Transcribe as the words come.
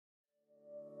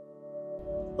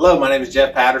Hello, my name is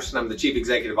Jeff Patterson. I'm the Chief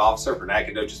Executive Officer for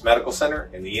Nacogdoches Medical Center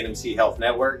and the NMC Health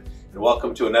Network, and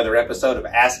welcome to another episode of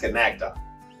Ask a NACDoc.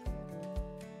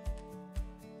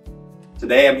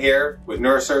 Today I'm here with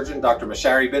neurosurgeon Dr.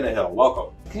 Binnahil.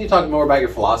 Welcome. Can you talk more about your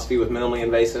philosophy with minimally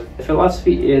invasive? The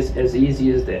philosophy is as easy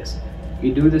as this.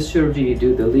 You do the surgery, you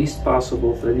do the least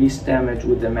possible, the least damage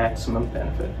with the maximum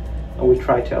benefit. And we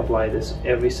try to apply this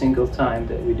every single time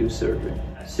that we do surgery.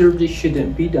 Surgery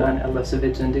shouldn't be done unless if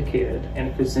it's indicated, and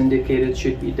if it's indicated, it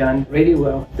should be done really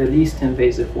well, the least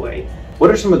invasive way. What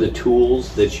are some of the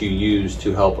tools that you use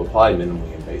to help apply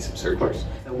minimally invasive surgery? Of course,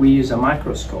 we use a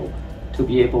microscope to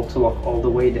be able to look all the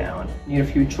way down. In the near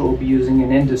future, we'll be using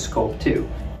an endoscope too.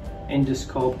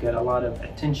 Endoscope get a lot of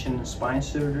attention in spine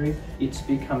surgery. It's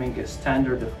becoming a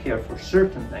standard of care for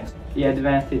certain things. The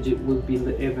advantage, it will be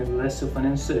even less of an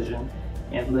incision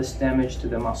and less damage to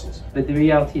the muscles. But the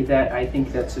reality that I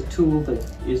think that's a tool that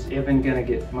is even gonna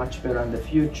get much better in the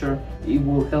future. It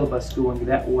will help us going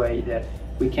that way, that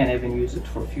we can even use it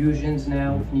for fusions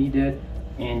now if needed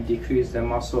and decrease the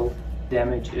muscle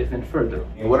damage even further.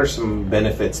 And what are some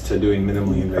benefits to doing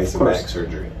minimally invasive back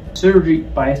surgery? Surgery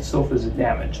by itself is a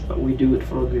damage, but we do it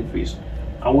for a good reason.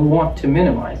 We want to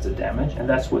minimize the damage, and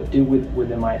that's what we do with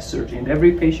the MICE surgery. And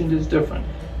every patient is different.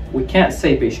 We can't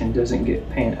say patient doesn't get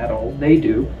pain at all. They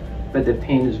do, but the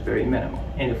pain is very minimal.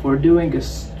 And if we're doing a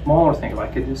smaller thing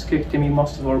like a discectomy,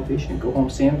 most of our patients go home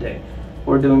same day.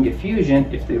 We're doing a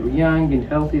fusion, if they were young and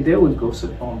healthy, they would go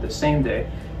home the same day.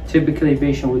 Typically, a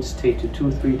patient would stay to 2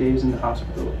 or 3 days in the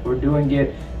hospital. If we're doing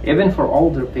it, even for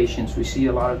older patients, we see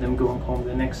a lot of them going home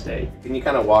the next day. Can you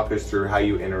kind of walk us through how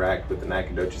you interact with the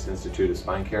Nacogdoches Institute of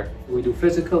Spine Care? We do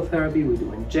physical therapy, we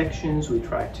do injections, we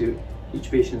try to teach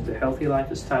patients the healthy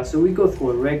lifestyle. So we go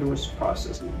through a rigorous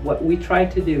process. What we try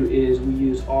to do is we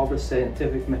use all the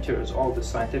scientific materials, all the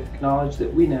scientific knowledge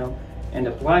that we know, and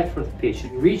apply it for the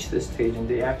patient. Reach this stage and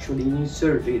they actually need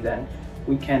surgery, then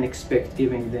we can expect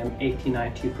giving them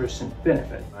 80–90%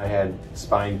 benefit. I had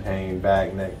spine pain,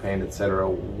 back, neck pain, etc.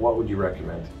 What would you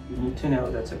recommend? You need to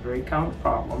know that's a very common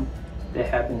problem that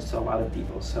happens to a lot of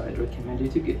people. So I'd recommend you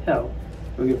to get help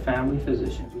with your family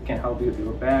physicians. We can help you with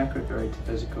your back, refer you to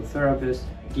physical therapists,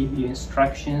 give you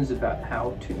instructions about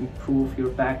how to improve your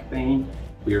back pain.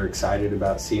 We are excited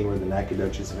about seeing where the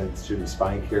Nacogdoches Institute of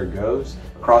Spine Care goes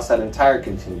across that entire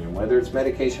continuum, whether it's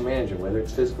medication management, whether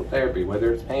it's physical therapy,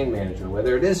 whether it's pain management,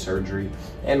 whether it is surgery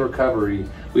and recovery.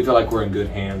 We feel like we're in good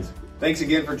hands. Thanks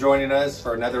again for joining us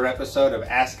for another episode of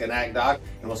Ask a NACDoc,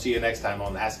 and we'll see you next time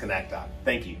on Ask a NACDoc.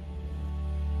 Thank you.